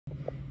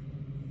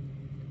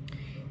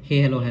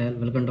Hey, hello,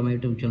 welcome to my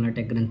YouTube channel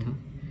TechGrantha.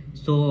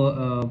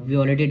 So we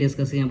already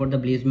discussing about the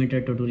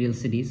BlazeMeter tutorial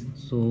series.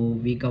 So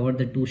we covered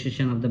the two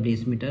session of the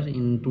BlazeMeter.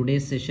 In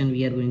today's session,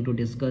 we are going to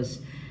discuss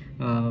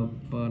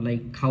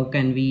like how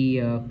can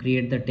we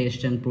create the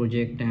test and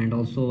project, and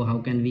also how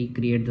can we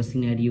create the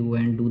scenario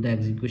and do the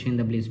execution in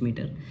the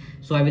BlazeMeter.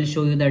 So I will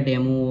show you the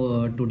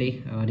demo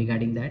today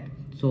regarding that.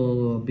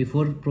 So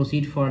before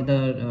proceed for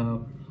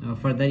the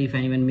further, if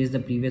anyone missed the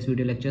previous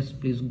video lectures,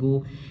 please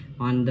go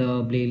on the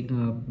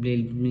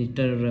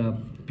BlazeMeter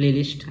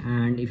playlist,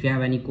 and if you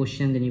have any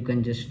question, then you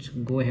can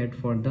just go ahead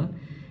for the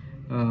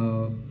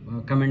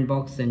comment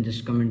box and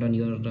just comment on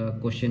your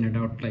question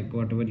about like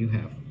whatever you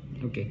have.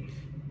 Okay,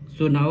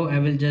 so now I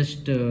will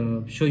just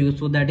show you.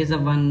 So that is a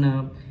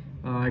one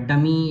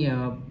dummy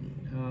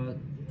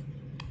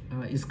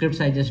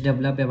scripts I just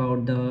developed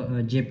about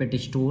the JPET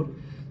store.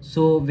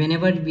 So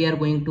whenever we are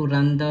going to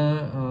run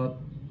the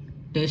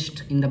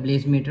test in the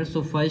BlazeMeter,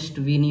 so first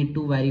we need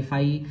to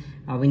verify,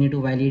 we need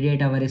to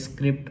validate our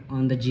script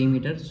on the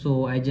JMeter.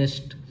 So I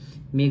just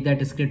make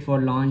that script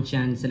for launch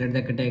and select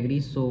the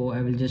category. So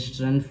I will just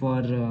run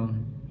for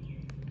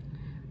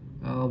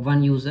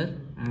one user,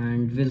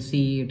 and we'll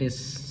see it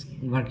is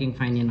working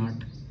fine or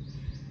not.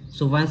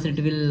 So once it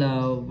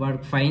will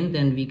work fine,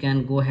 then we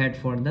can go ahead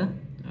for the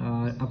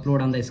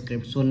upload on the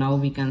script. So now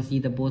we can see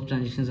the both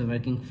transactions are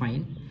working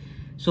fine.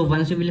 So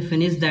once we will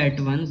finish that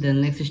one, the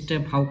next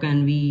step, how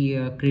can we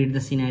create the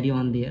scenario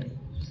on there?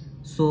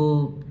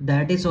 So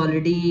that is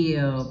already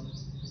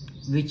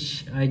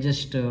which I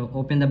just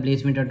open the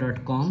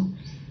blazemeter.com,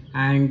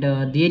 and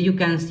there you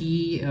can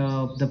see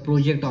the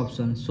project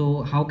option.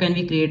 So how can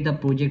we create the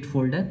project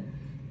folder?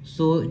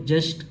 So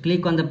just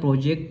click on the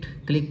project,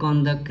 click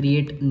on the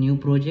create new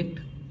project.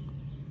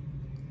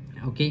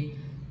 Okay,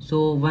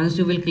 so once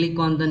you will click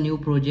on the new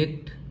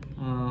project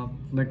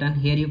button,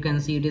 here you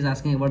can see it is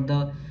asking about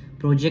the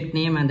project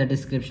name and the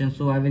description.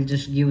 So I will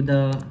just give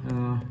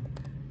the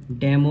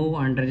demo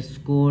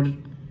underscore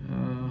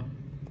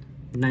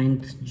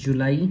 9th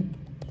July.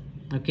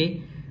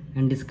 Okay,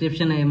 and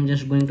description I am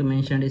just going to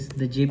mention is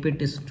the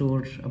JPET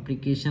store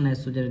application,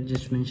 as I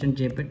just mentioned,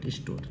 JPET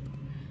store.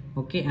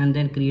 Okay, and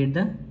then create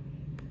the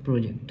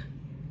project.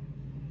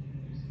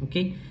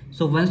 Okay,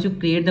 so once you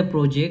create the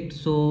project,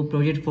 so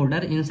project folder,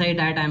 inside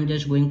that I'm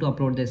just going to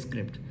upload the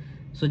script.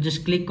 So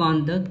just click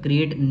on the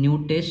create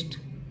new test,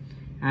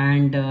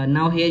 and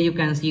now here you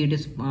can see it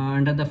is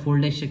under the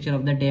folder structure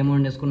of the demo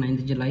underscore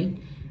 9th July,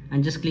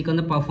 and just click on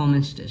the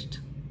performance test.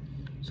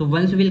 So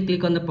once we will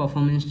click on the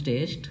performance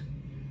test,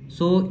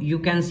 so you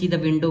can see the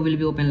window will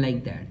be open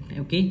like that.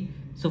 Okay,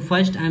 so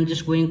first I'm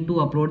just going to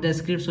upload the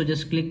script. So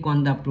just click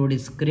on the upload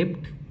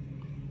script,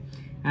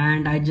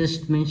 and I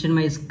just mentioned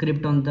my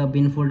script on the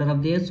bin folder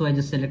of there. So I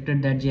just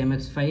selected that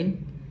JMX file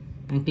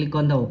and click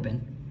on the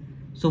open.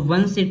 So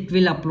once it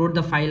will upload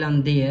the file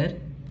on there,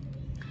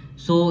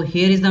 so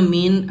here is the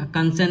main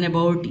concern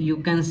about, you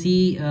can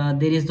see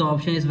there is the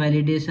option is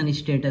validation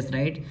status,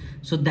 right?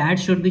 So that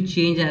should be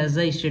changed as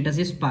the status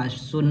is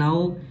passed. So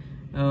now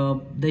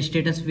the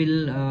status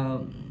will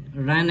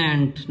run,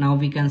 and now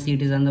we can see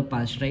it is on the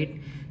pass, right?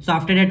 So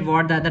after that,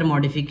 what the other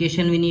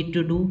modification we need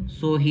to do?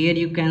 So here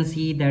you can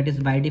see that is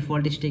by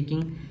default is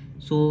taking.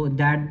 So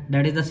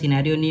that is the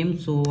scenario name.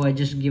 So I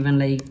just given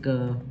like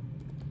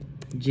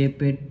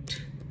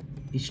JPET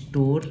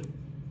store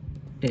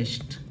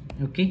test.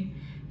 Okay,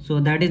 so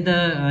that is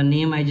the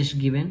name I just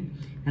given,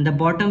 and the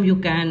bottom you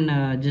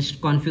can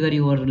just configure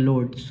your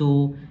load.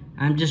 So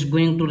I'm just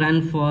going to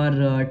run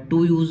for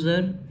 2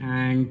 user,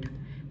 and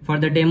for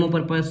the demo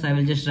purpose I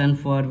will just run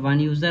for 1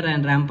 user,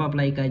 and ramp up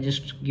like I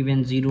just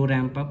given 0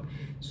 ramp up.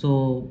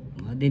 So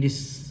there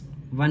is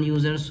 1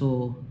 user,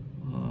 so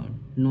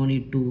no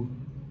need to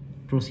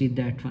proceed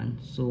that one.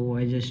 So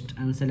I just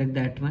unselect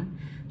that one.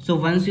 So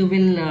once you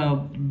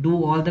will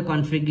do all the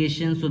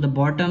configuration, so the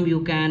bottom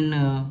you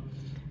can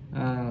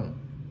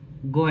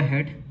go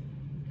ahead,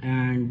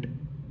 and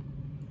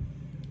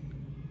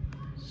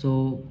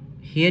so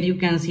here you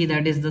can see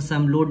that is the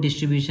some load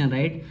distribution,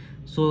 right?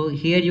 So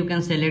here you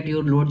can select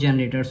your load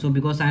generator. So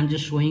because I'm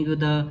just showing you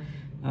the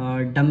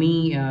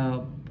dummy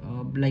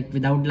like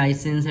without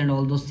license and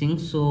all those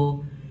things,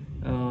 so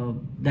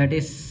that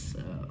is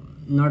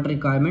not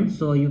requirement.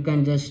 So you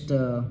can just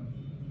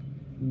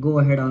go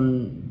ahead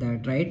on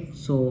that, right?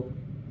 So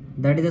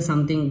that is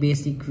something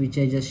basic which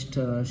I just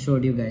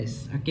showed you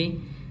guys. Okay,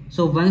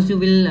 so once you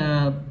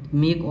will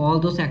make all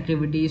those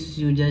activities,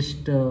 you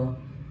just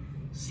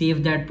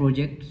save that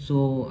project.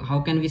 So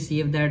how can we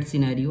save that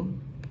scenario?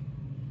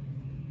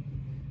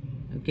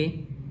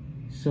 Okay,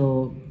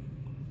 so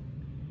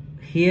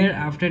here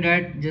after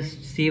that,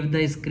 just save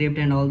the script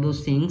and all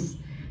those things.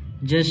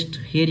 Just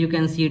here you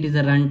can see it is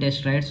a run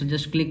test, right? So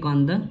just click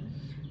on the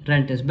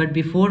run test, but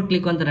before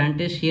click on the run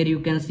test, here you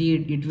can see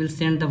it will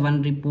send the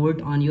one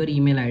report on your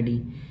email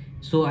ID.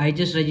 So I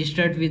just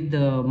registered with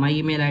my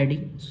email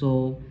ID.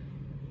 So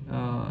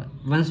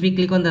once we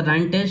click on the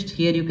run test,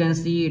 here you can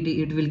see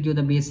it will give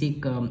the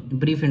basic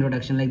brief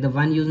introduction, like the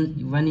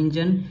one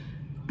engine,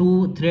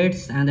 2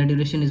 threads, and the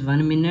duration is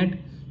 1 minute.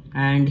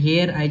 And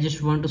here I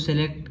just want to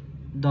select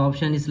the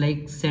option is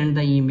like send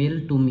the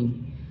email to me.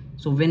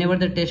 So whenever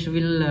the test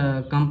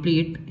will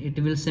complete, it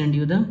will send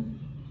you the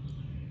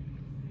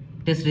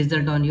test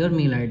result on your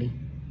mail ID,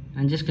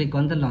 and just click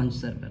on the launch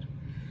server.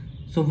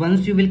 So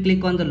once you will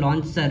click on the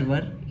launch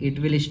server, it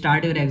will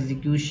start your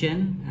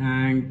execution,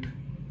 and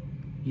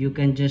you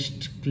can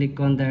just click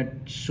on that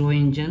show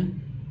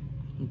engine.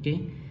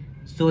 Okay,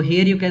 so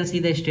here you can see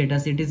the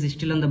status. It is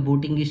still on the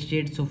booting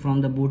state. So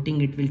from the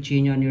booting, it will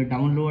change on your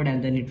download,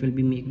 and then it will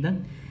be make the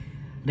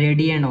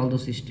ready and all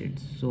those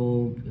states.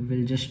 So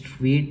we'll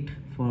just wait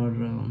for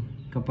a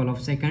couple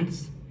of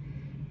seconds.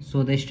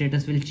 So the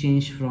status will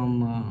change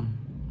from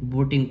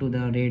booting to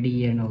the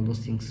ready and all those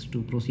things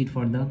to proceed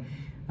for the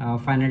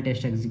final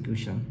test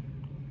execution.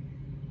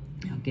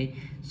 Okay,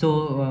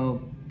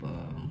 so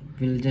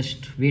we'll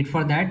just wait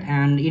for that,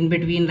 and in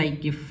between,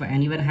 like if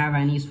anyone have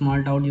any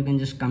small doubt, you can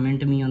just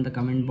comment me on the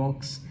comment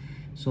box.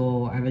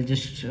 So I will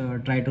just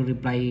try to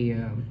reply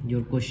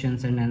your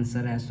questions and answer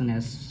as soon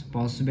as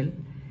possible.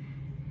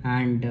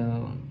 And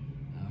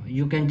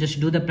you can just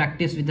do the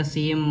practice with the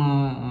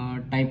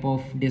same type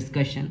of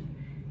discussion,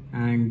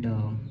 and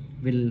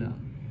we'll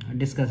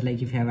discuss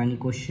like if you have any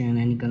question,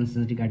 any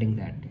concerns regarding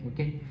that.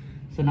 Okay,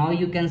 so now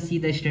you can see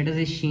the status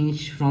is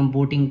changed from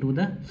booting to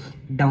the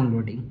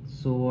downloading.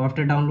 So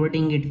after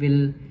downloading, it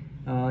will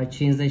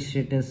change the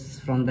status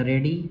from the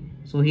ready.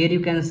 So here you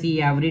can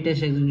see every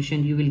test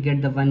execution you will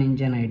get the one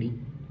engine ID.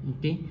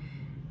 Okay,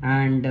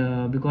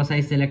 and because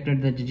I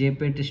selected the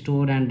JPET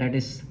store, and that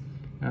is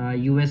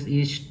US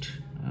East,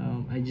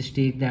 I just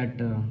take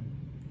that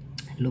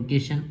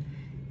location.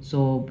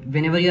 So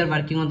whenever you are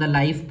working on the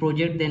live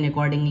project, then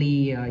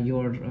accordingly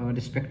your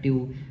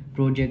respective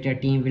project or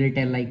team will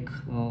tell like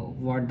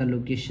what the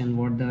location,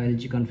 what the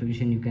LG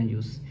configuration you can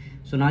use.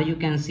 So now you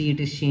can see it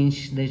is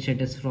changed the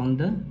status from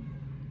the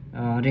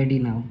ready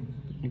now.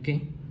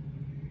 Okay,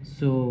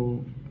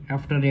 so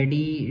after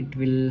ready, it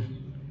will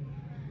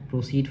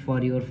proceed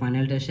for your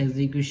final test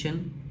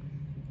execution.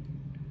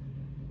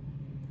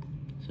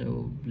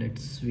 So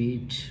let's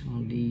wait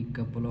only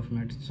couple of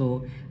minutes.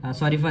 So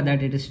sorry for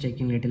that, it is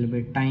taking a little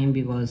bit time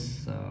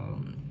because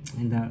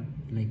in the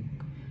like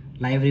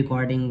live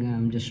recording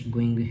I'm just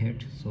going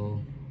ahead.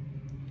 So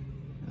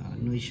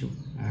no issue.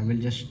 I will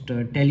just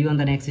tell you on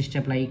the next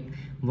step like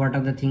what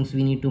are the things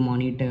we need to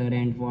monitor,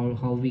 and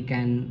how we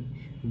can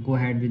go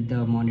ahead with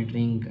the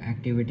monitoring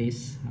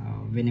activities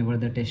whenever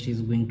the test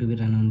is going to be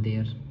run on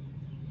there.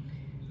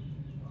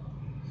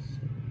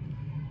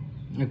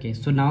 Okay,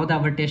 so now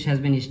our test has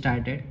been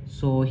started.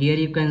 So here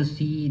you can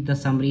see the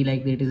summary,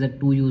 like it is a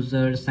 2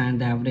 users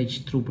and the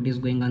average throughput is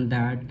going on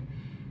that,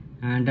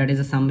 and that is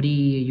a summary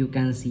you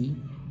can see.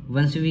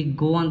 Once we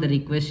go on the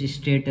request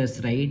status,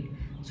 right,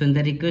 so in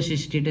the request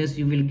status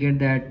you will get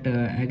that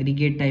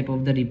aggregate type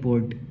of the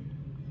report,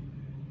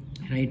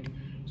 right?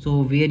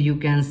 So where you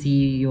can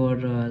see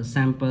your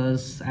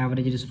samples,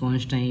 average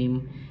response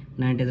time,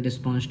 90th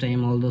response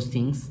time, all those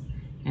things.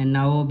 And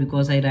now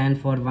because I ran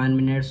for 1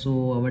 minute,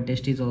 so our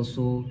test is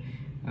also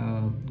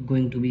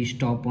going to be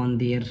stopped on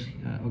there.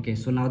 Okay,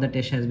 so now the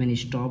test has been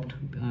stopped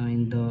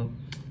in the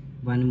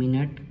 1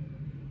 minute.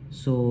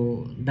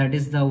 So that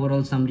is the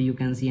overall summary you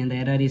can see, and the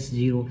error is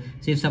 0.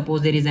 So if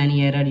suppose there is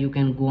any error, you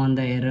can go on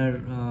the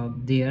error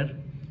there,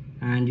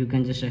 and you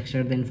can just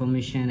extract the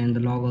information, and the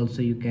log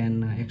also you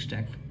can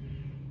extract.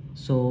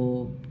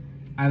 So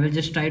I will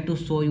just try to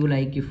show you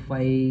like if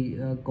I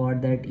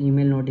got that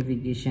email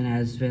notification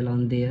as well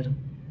on there.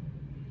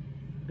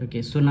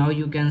 Okay, so now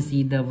you can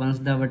see the once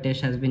our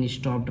test has been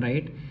stopped,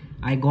 right,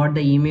 I got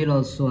the email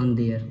also on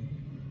there.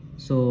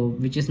 So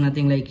which is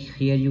nothing like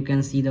here you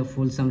can see the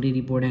full summary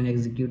report and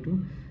executive.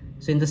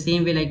 So in the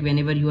same way, like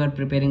whenever you are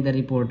preparing the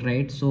report,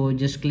 right, so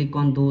just click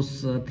on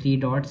those 3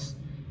 dots,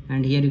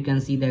 and here you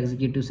can see the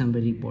executive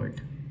summary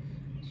report.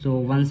 So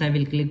once I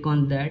will click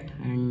on that,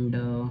 and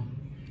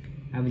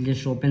I will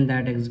just open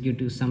that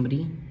executive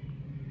summary.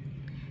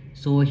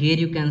 So here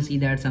you can see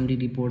that summary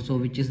report, so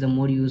which is the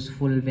more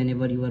useful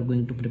whenever you are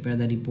going to prepare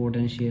the report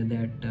and share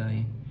that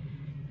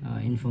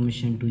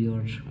information to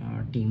your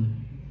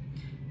team.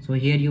 So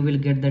here you will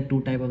get the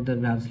 2 type of the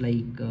graphs,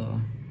 like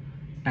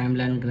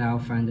timeline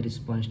graph and the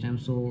response time.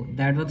 So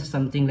that was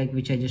something like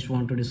which I just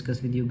want to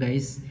discuss with you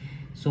guys.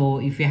 So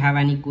if you have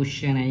any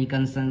question, any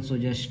concern, so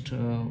just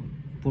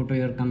put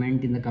your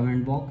comment in the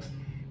comment box,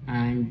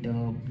 and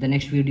the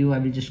next video I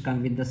will just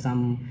come with the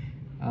some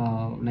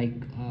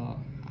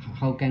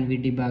how can we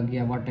debug,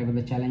 yeah, whatever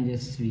the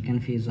challenges we can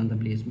face on the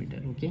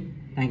BlazeMeter. Okay,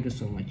 thank you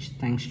so much.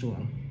 Thanks to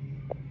all.